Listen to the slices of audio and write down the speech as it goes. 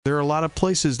There are a lot of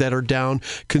places that are down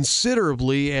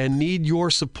considerably and need your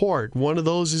support. One of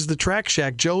those is the Track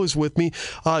Shack. Joe is with me.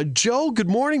 Joe, good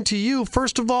morning to you.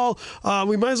 First of all,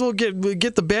 we might as well get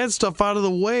the bad stuff out of the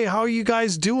way. How are you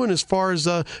guys doing as far as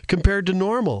compared to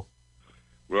normal?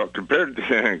 Well,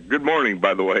 good morning,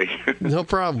 by the way. No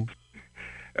problem.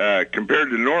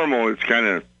 Compared to normal, it's kind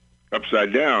of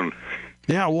upside down.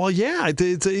 Yeah, well, yeah.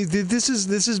 This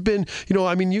has been,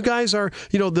 you guys are,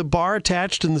 the bar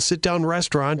attached and the sit-down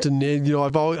restaurant, and I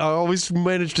always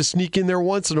managed to sneak in there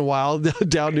once in a while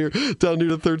down near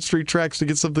the 3rd Street tracks to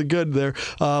get something good there.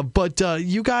 But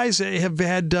you guys have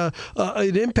had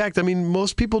an impact. I mean,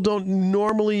 most people don't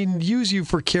normally use you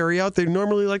for carry-out. They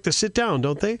normally like to sit down,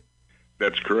 don't they?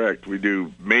 That's correct. We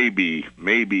do maybe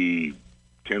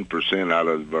 10% out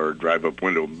of our drive-up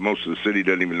window. Most of the city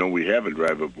doesn't even know we have a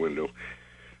drive-up window.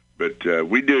 But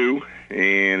we do,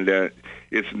 and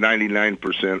it's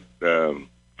 99%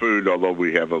 food, although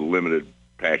we have a limited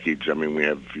package. I mean, we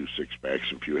have a few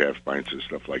six-packs, a few half-pints and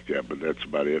stuff like that, but that's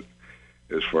about it.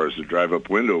 As far as the drive-up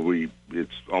window,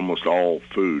 it's almost all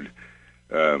food.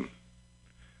 Other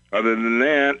than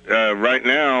that, right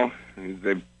now,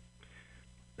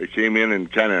 they came in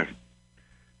and kind of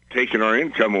taken our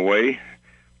income away.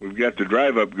 We've got the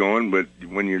drive-up going, but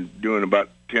when you're doing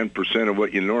about 10% of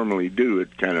what you normally do,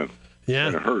 it kind of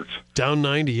hurts. Down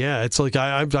 90, yeah. It's like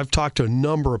I've talked to a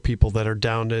number of people that are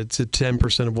down to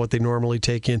 10% of what they normally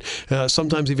take in,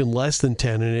 sometimes even less than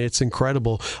 10, and it's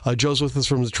incredible. Joe's with us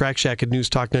from the Track Shack at News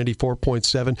Talk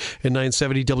 94.7 and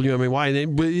 970 WMAY. And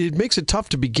it makes it tough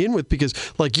to begin with because,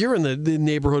 like, you're in the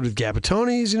neighborhood with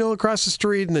Gabatoni's, across the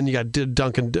street, and then you got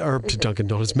Dunkin'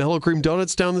 Donuts, Mellow Cream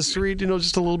Donuts down the street,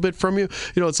 just a little bit from you.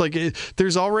 It's like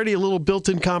there's already a little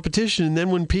built-in competition, and then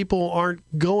when people aren't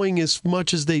going as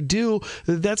much as they do,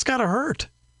 that's got to hurt.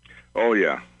 Oh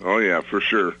yeah, for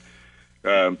sure.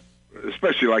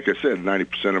 Especially, like I said,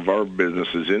 90% of our business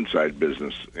is inside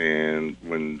business, and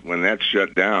when that's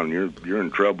shut down, you're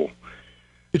in trouble.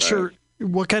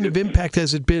 What kind of impact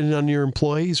has it been on your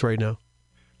employees right now?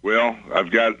 Well,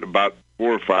 I've got about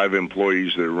 4 or 5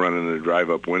 employees that are running the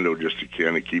drive-up window just to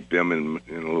kind of keep them in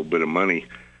a little bit of money,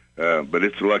 but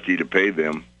it's lucky to pay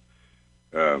them.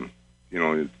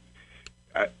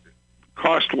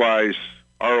 Cost-wise,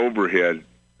 our overhead,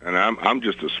 and I'm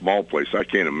just a small place. I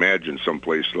can't imagine some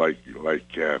place like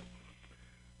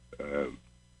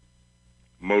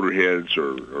Motorheads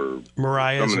or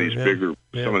Mariah's, some of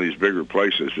these bigger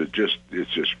places.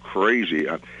 It's just crazy.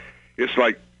 It's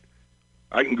like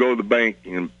I can go to the bank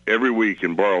every week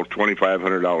and borrow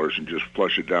 $2,500 and just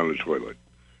flush it down the toilet.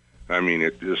 I mean,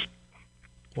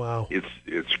 wow.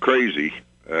 It's crazy,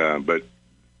 but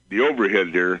the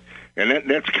overhead there. And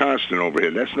that's constant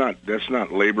overhead. That's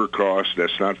not labor cost.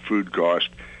 That's not food cost.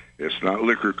 It's not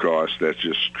liquor cost. That's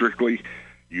just strictly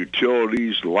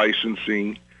utilities,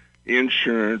 licensing,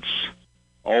 insurance,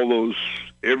 all those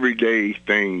everyday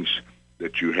things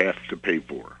that you have to pay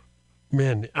for.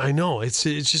 Man, I know. It's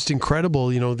just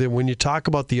incredible, that when you talk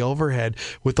about the overhead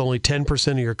with only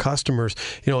 10% of your customers,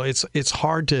 it's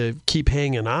hard to keep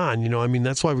hanging on. I mean,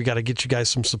 that's why we got to get you guys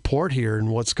some support here and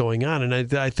what's going on.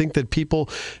 And I think that people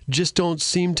just don't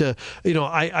seem to,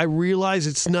 I realize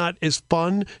it's not as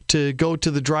fun to go to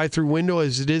the drive-through window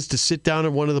as it is to sit down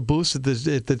at one of the booths at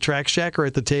the Track Shack or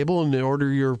at the table and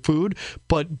order your food.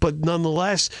 But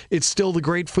nonetheless, it's still the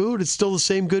great food. It's still the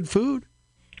same good food.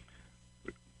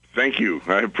 Thank you.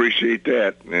 I appreciate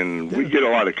that. And we get a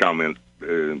lot of comment.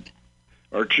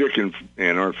 Our chicken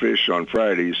and our fish on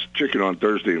Fridays, chicken on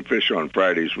Thursday and fish on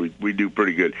Fridays, we do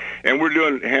pretty good. And we're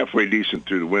doing halfway decent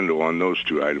through the window on those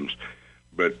 2 items.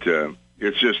 But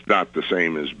it's just not the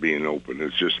same as being open.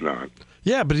 It's just not.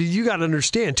 Yeah, but you got to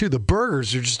understand, too, the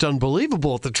burgers are just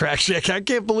unbelievable at the Track Shack. I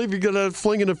can't believe you're going to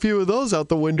flinging a few of those out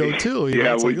the window, too. We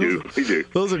do.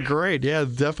 Those are great. Yeah,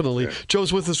 definitely. Yeah.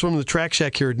 Joe's with us from the Track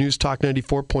Shack here at News Talk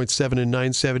 94.7 and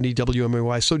 970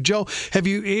 WMAY. So, Joe, have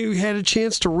you had a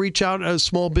chance to reach out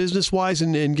small business-wise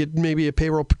and get maybe a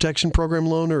payroll protection program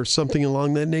loan or something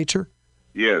along that nature?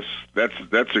 Yes, that's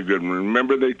a good one.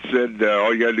 Remember they said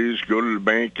all you got to do is go to the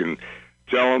bank and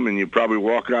tell them, and you probably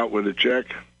walk out with a check?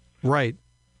 Right.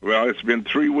 Well, it's been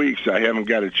 3 weeks. I haven't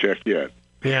got a check yet.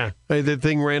 Yeah, the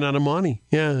thing ran out of money.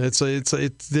 Yeah, that's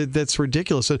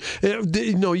ridiculous.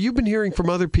 You've been hearing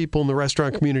from other people in the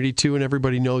restaurant community too, and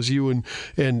everybody knows you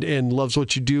and loves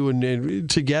what you do and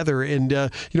together. And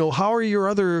how are your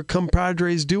other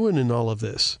compadres doing in all of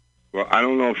this? Well, I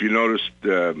don't know if you noticed.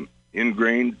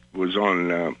 Ingrained was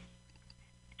on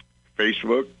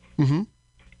Facebook. Mm-hmm.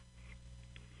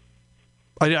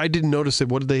 I didn't notice it.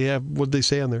 What did they have? What did they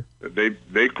say on there?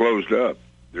 They closed up.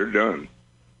 They're done.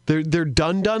 they're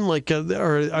done like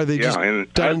or are they just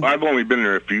done? I've only been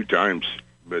there a few times,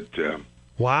 but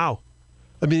wow.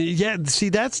 I mean, yeah. See,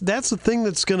 that's the thing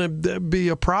that's going to be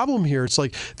a problem here. It's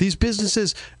like these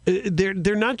businesses, they're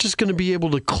not just going to be able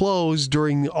to close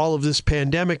during all of this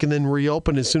pandemic and then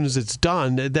reopen as soon as it's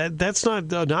done. That's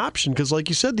not an option because, like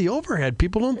you said, the overhead.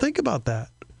 People don't think about that.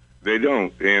 They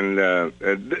don't, and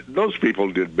those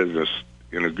people did business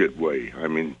in a good way. I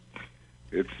mean,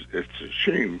 it's a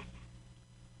shame.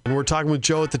 And we're talking with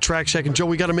Joe at the Track Shack. And Joe,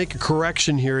 we got to make a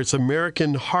correction here. It's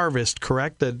American Harvest,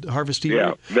 correct? That Harvest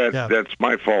Eatery? Yeah, that's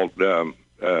my fault.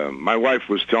 My wife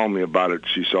was telling me about it.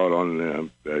 She saw it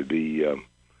on the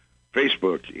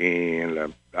Facebook,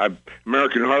 and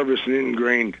American Harvest and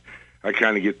Ingrained. I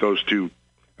kind of get those two.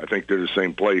 I think they're the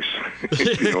same place,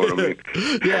 if you know what I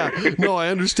mean. Yeah, no, I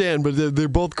understand, but they're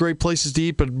both great places to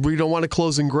eat, but we don't want to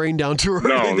close Ingrained down too early.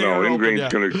 No,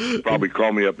 Ingrained's going to probably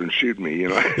call me up and shoot me, you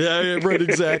know. Yeah, right,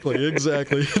 exactly.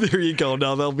 There you go.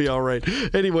 Now they'll be all right.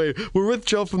 Anyway, we're with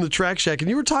Joe from the Track Shack, and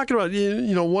you were talking about,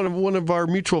 one of our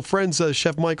mutual friends,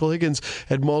 Chef Michael Higgins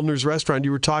at Maldner's Restaurant. You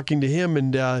were talking to him,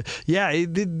 and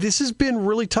this has been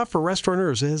really tough for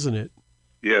restaurateurs, hasn't it?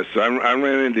 Yes, I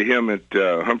ran into him at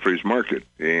Humphreys Market,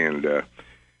 and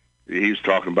he's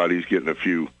talking about he's getting a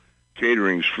few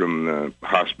caterings from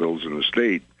hospitals in the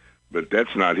state, but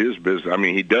that's not his business. I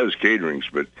mean, he does caterings,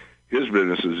 but his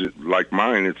business is like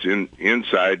mine. It's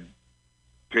inside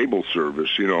table service.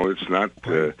 You know, it's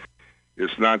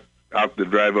not out the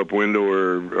drive-up window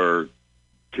or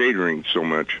catering so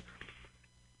much.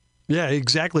 Yeah,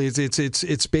 exactly.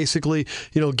 It's basically,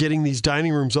 getting these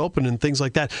dining rooms open and things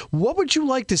like that. What would you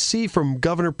like to see from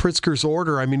Governor Pritzker's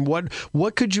order? I mean,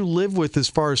 what could you live with as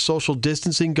far as social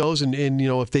distancing goes? And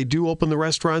if they do open the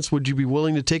restaurants, would you be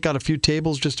willing to take out a few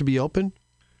tables just to be open?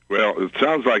 Well, it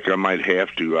sounds like I might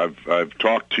have to. I've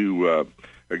talked to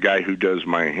a guy who does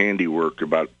my handiwork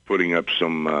about putting up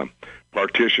some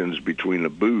partitions between the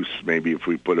booths. Maybe if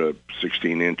we put a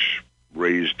 16-inch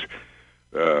raised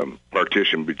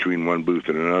partition between one booth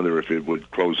and another, if it would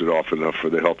close it off enough for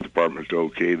the health department to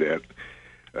okay that.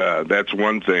 That's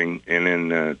one thing, and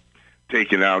then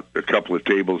taking out a couple of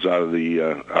tables out of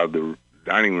the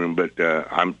dining room. But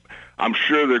I'm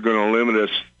sure they're going to limit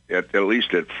us at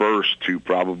least at first to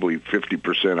probably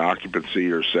 50%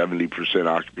 occupancy or 70%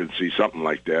 occupancy, something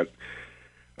like that.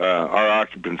 Our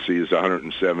occupancy is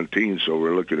 117, so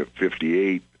we're looking at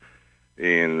 58,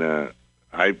 and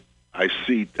I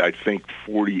seat, I think,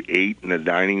 48 in the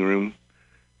dining room,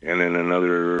 and then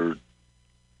another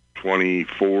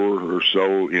 24 or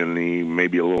so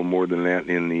maybe a little more than that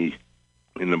in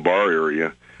the bar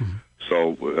area. Mm-hmm.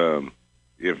 So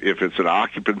if it's an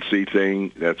occupancy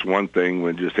thing, that's one thing.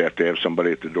 We just have to have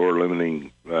somebody at the door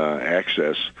limiting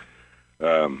access.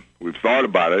 We've thought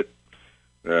about it.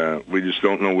 We just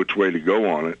don't know which way to go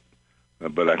on it.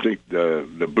 But I think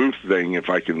the booth thing, if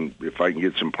I can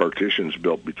get some partitions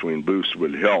built between booths,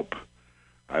 would help.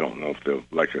 I don't know if they'll,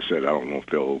 like I said, I don't know if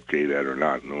they'll okay that or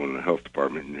not. Knowing the health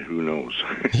department, who knows?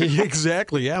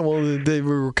 Exactly. Yeah. Well, they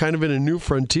were kind of in a new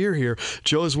frontier here.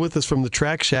 Joe is with us from the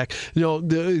Track Shack.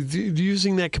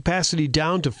 Using that capacity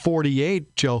down to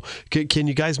 48. Joe, can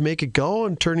you guys make it go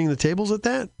and turning the tables at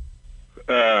that?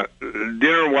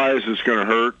 Dinner-wise, it's going to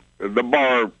hurt. The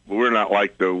bar, we're not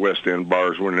like the West End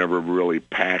bars. We're never really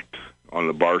packed on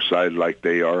the bar side like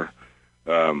they are.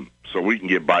 So we can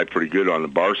get by pretty good on the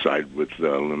bar side with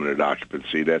limited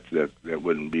occupancy. That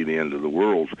wouldn't be the end of the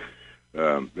world.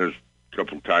 There's a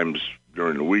couple of times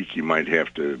during the week you might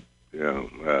have to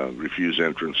refuse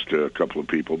entrance to a couple of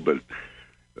people, but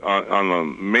on the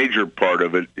major part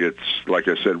of it, it's like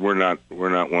I said, we're not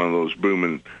one of those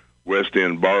booming West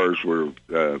End bars where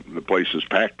the place is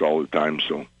packed all the time.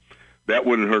 So that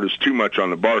wouldn't hurt us too much on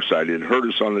the bar side. It'd hurt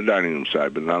us on the dining room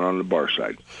side, but not on the bar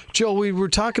side. Joe, we were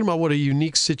talking about what a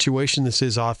unique situation this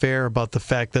is off air, about the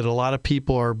fact that a lot of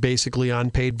people are basically on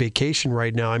paid vacation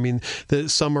right now. I mean,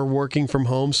 some are working from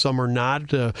home, some are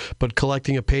not, but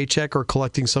collecting a paycheck or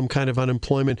collecting some kind of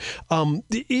unemployment.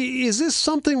 Is this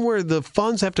something where the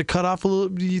funds have to cut off a little?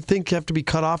 Do you think have to be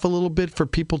cut off a little bit for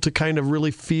people to kind of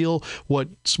really feel what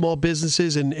small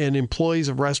businesses and employees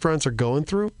of restaurants are going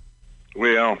through?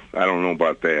 Well, I don't know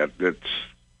about that.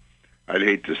 I'd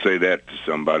hate to say that to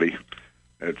somebody.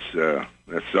 That's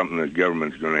something the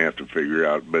government's going to have to figure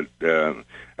out. But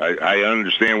I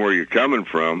understand where you're coming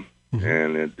from, mm-hmm.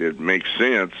 and it makes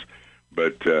sense.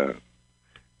 But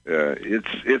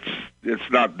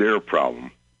it's not their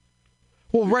problem.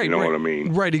 Well, right, you know right, what I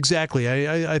mean? Right, exactly.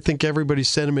 I think everybody's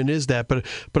sentiment is that, but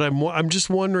I'm just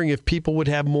wondering if people would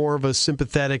have more of a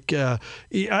sympathetic. I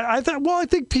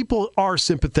think people are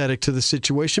sympathetic to the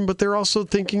situation, but they're also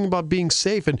thinking about being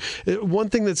safe. And one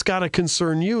thing that's got to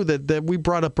concern you that we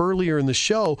brought up earlier in the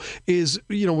show is,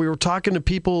 we were talking to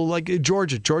people like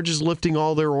Georgia. Georgia's lifting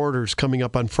all their orders coming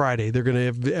up on Friday. They're going to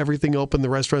have everything open. The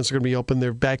restaurants are going to be open.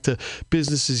 They're back to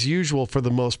business as usual for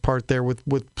the most part there with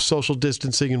social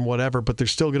distancing and whatever, but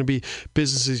there's still going to be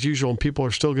business as usual, and people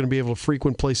are still going to be able to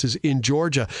frequent places in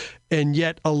Georgia. And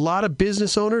yet a lot of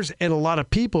business owners and a lot of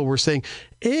people were saying,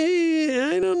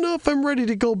 hey, I don't know if I'm ready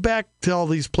to go back to all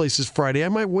these places Friday. I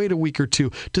might wait a week or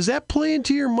two. Does that play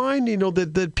into your mind,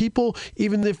 that people,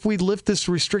 even if we lift this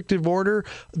restrictive order,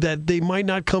 that they might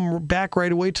not come back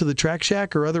right away to the Track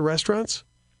Shack or other restaurants?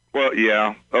 Well,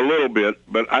 yeah, a little bit,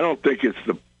 but I don't think it's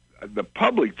the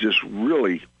public just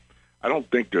really, I don't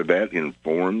think they're that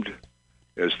informed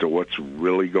as to what's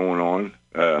really going on.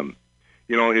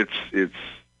 It's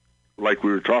like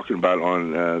we were talking about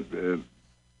on,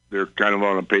 they're kind of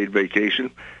on a paid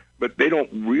vacation, but they don't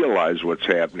realize what's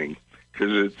happening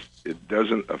because it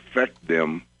doesn't affect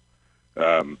them.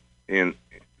 And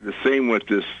the same with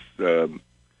this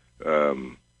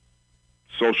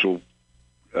social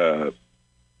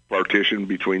partition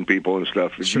between people and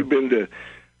stuff. Have Sure. you been to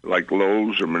like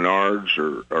Lowe's or Menards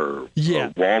or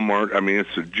Walmart? I mean,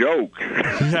 it's a joke.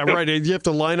 Yeah, right. You have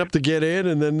to line up to get in,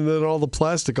 and then all the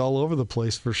plastic all over the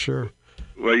place for sure.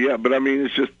 Well, yeah, but I mean,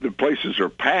 it's just the places are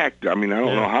packed. I mean, I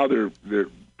don't know how they're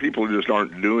people just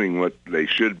aren't doing what they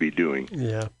should be doing.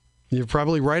 Yeah, you're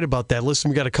probably right about that.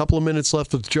 Listen, we got a couple of minutes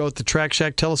left with Joe at the Track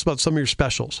Shack. Tell us about some of your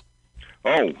specials.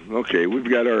 Oh, okay. We've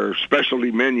got our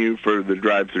specialty menu for the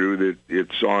drive-through. That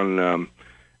it's on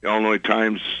Illinois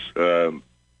Times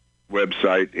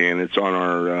website, and it's on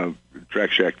our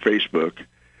Track Shack Facebook.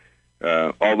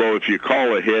 Although if you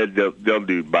call ahead, they'll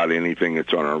do about anything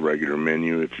that's on our regular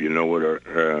menu. If you know what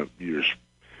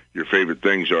your favorite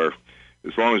things are,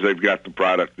 as long as they've got the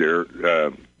product there,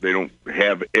 they don't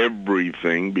have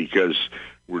everything because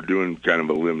we're doing kind of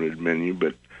a limited menu.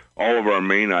 But all of our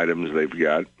main items they've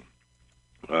got.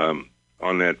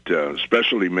 On that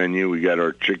specialty menu, we got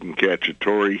our chicken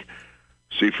cacciatore,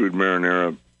 seafood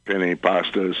marinara, penne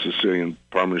pasta, Sicilian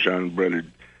Parmesan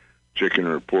breaded chicken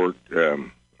or pork.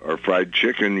 Our fried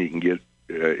chicken you can get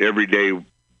every day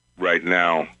right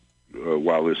now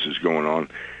while this is going on,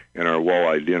 and our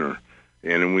walleye dinner.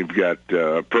 And then we've got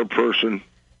per person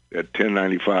at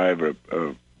 $10.95,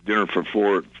 a dinner for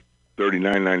four at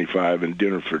 $39.95, and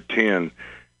dinner for 10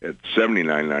 at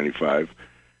 $79.95.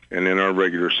 And then our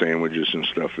regular sandwiches and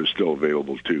stuff is still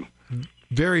available too.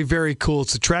 Very, very cool.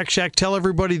 It's the Track Shack. Tell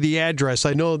everybody the address.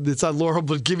 I know it's on Laurel,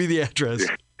 but give me the address.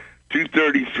 Yeah.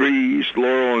 233 East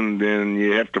Laurel, and then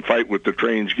you have to fight with the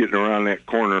trains getting around that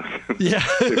corner. Yeah.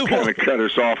 They've kind of cut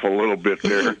us off a little bit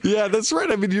there. Yeah, that's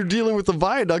right. I mean, you're dealing with the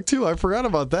viaduct, too. I forgot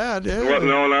about that. Yeah. Well,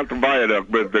 no, not the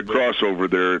viaduct, but the crossover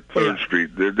there at 3rd Street.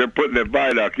 They're putting that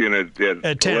viaduct in at 10th.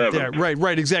 11th. Yeah,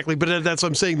 right, exactly. But that's what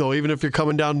I'm saying, though. Even if you're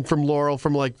coming down from Laurel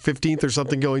from like 15th or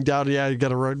something going down, you got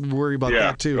to worry about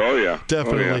that, too. Oh, yeah.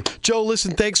 Definitely. Oh, yeah. Joe,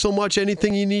 listen, thanks so much.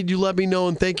 Anything you need, you let me know.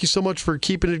 And thank you so much for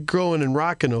keeping it growing and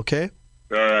rocking, okay?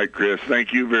 All right, Chris.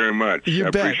 Thank you very much. You I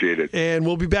bet. appreciate it. And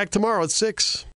we'll be back tomorrow at 6.